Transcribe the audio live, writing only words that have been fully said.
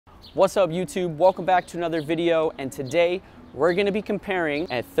What's up YouTube? Welcome back to another video, and today we're going to be comparing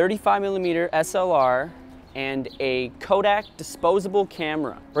a 35mm SLR and a Kodak disposable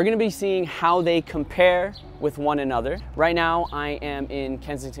camera. We're going to be seeing how they compare with one another. Right now I am in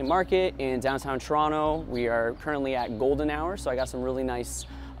Kensington Market in downtown Toronto. We are currently at golden hour, so I got some really nice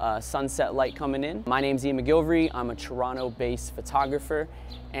sunset light coming in. My name's Ian McGilvery. I'm a Toronto-based photographer,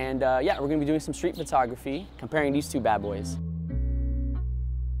 and yeah, we're going to be doing some street photography comparing these two bad boys.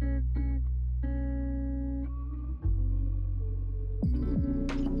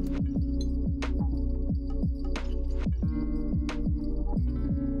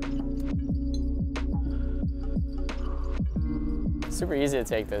 Super easy to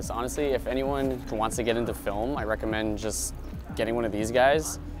take this. Honestly, if anyone wants to get into film, I recommend just getting one of these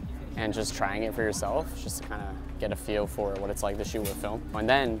guys and just trying it for yourself, just to kind of get a feel for what it's like to shoot with film. And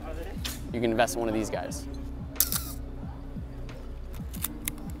then you can invest in one of these guys.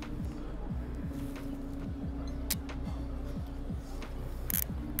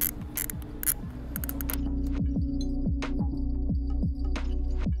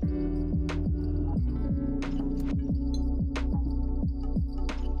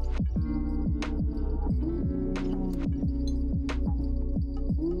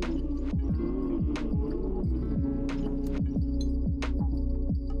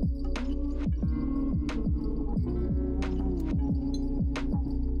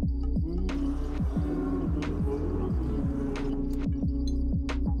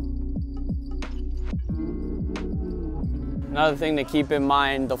 Another thing to keep in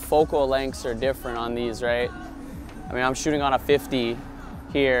mind, the focal lengths are different on these, right? I mean, I'm shooting on a 50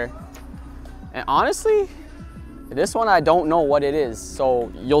 here, and honestly, this one I don't know what it is,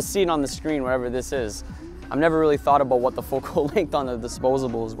 so you'll see it on the screen, whatever this is. I've never really thought about what the focal length on the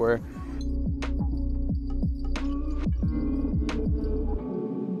disposables were.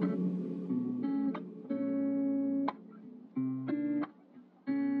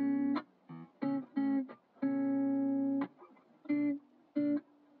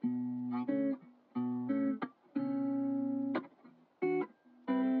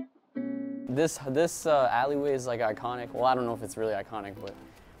 This alleyway is like iconic. Well, I don't know if it's really iconic, but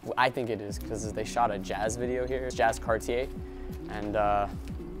I think it is because they shot a jazz video here, Jazz Cartier, and the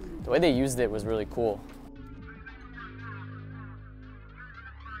way they used it was really cool.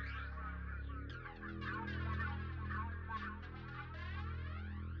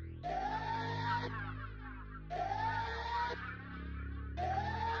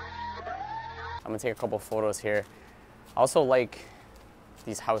 I'm gonna take a couple photos here. I also like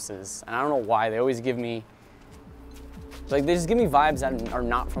these houses, and I don't know why, they always give me, like, they just give me vibes that are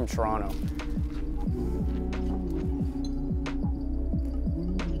not from Toronto.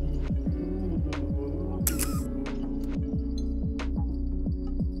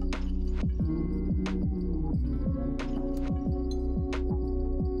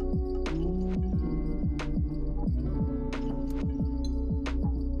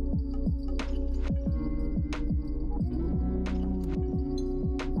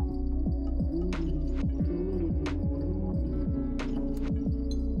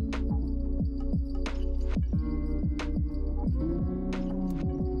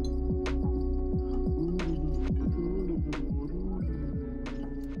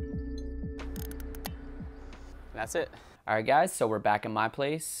 That's it. All right guys, so we're back in my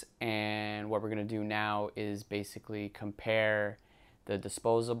place, and what we're gonna do now is basically compare the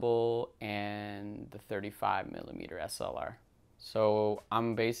disposable and the 35mm SLR. So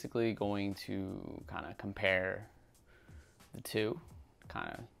I'm basically going to kind of compare the two, kind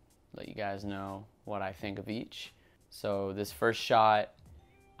of let you guys know what I think of each. So this first shot,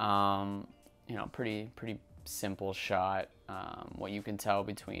 you know, pretty simple shot. What you can tell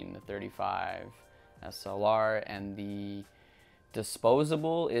between the 35 SLR and the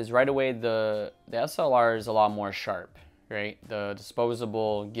disposable is right away the SLR is a lot more sharp, right? The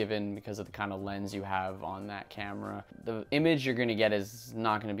disposable, given because of the kind of lens you have on that camera, the image you're gonna get is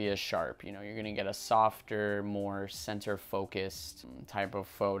not gonna be as sharp. You know, you're gonna get a softer, more center focused type of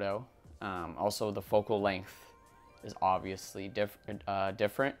photo. Also, the focal length is obviously different.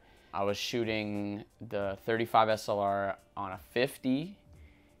 I was shooting the 35 SLR on a 50,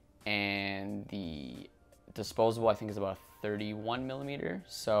 and the disposable I think is about 31mm.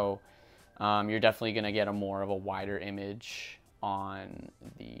 So you're definitely gonna get more of a wider image on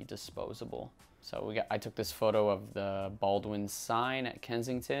the disposable. So I took this photo of the Baldwin sign at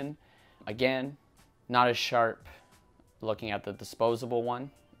Kensington. Again, not as sharp looking at the disposable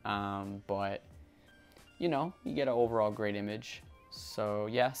one, but you know, you get an overall great image. So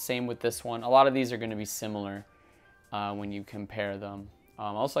yeah, same with this one. A lot of these are gonna be similar when you compare them.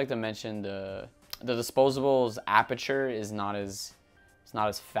 I also like to mention the Disposable's aperture is not as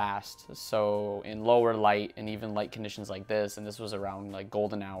fast. So in lower light and even light conditions like this, and this was around like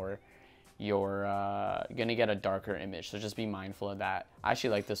golden hour, you're gonna get a darker image. So just be mindful of that. I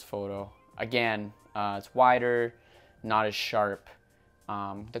actually like this photo. Again, it's wider, not as sharp.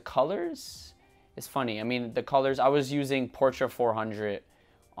 The colors, it's funny. I mean, the colors, I was using Portra 400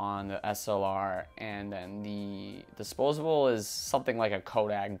 on the SLR, and then the Disposable is something like a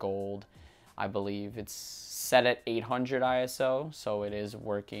Kodak Gold, I believe. It's set at 800 ISO, so it is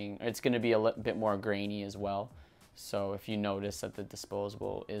working. It's going to be a little bit more grainy as well. So if you notice that the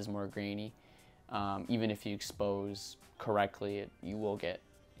Disposable is more grainy, even if you expose correctly, you will get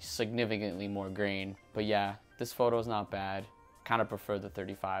significantly more grain. But yeah, this photo is not bad. Kind of prefer the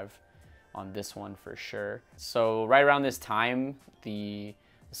 35 on this one for sure. So right around this time, the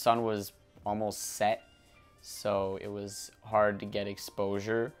sun was almost set, so it was hard to get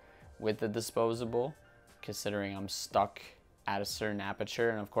exposure with the Disposable, considering I'm stuck at a certain aperture.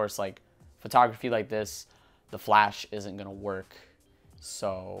 And of course, like photography like this, the flash isn't gonna work.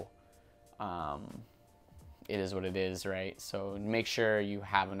 So it is what it is, right? So make sure you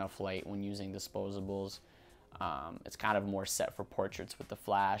have enough light when using Disposables. It's kind of more set for portraits with the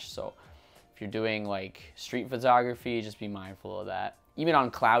flash. So if you're doing like street photography, just be mindful of that. Even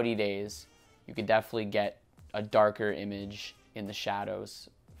on cloudy days, you could definitely get a darker image in the shadows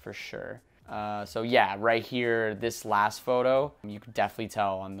for sure. So yeah, right here, this last photo, you could definitely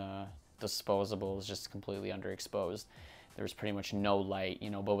tell on the Disposable is just completely underexposed. There's pretty much no light, you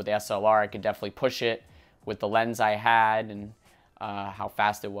know, but with the SLR, I could definitely push it with the lens I had and how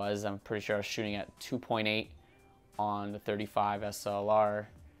fast it was. I'm pretty sure I was shooting at 2.8 on the 35 SLR,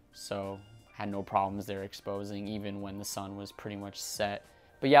 so had no problems there exposing even when the sun was pretty much set.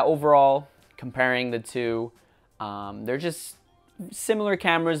 But yeah, overall, comparing the two, they're just similar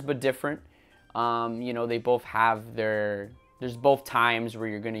cameras but different. You know, they both have there's both times where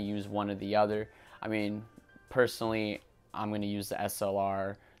you're going to use one or the other. I mean, personally, I'm going to use the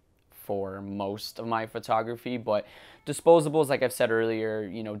SLR for most of my photography, but Disposables, like I've said earlier,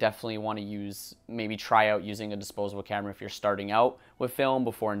 you know, definitely want to use, maybe try out using a disposable camera if you're starting out with film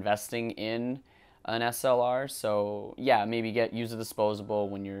before investing in an SLR. So yeah, maybe use a Disposable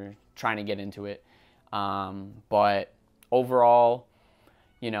when you're trying to get into it. But overall,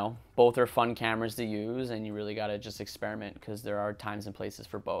 you know, both are fun cameras to use, and you really got to just experiment because there are times and places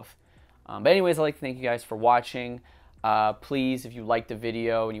for both. But anyways, I'd like to thank you guys for watching. Please, if you liked the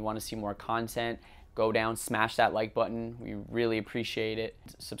video and you want to see more content, go down, smash that like button. We really appreciate it.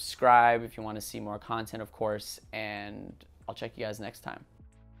 Subscribe if you want to see more content, of course, and I'll check you guys next time.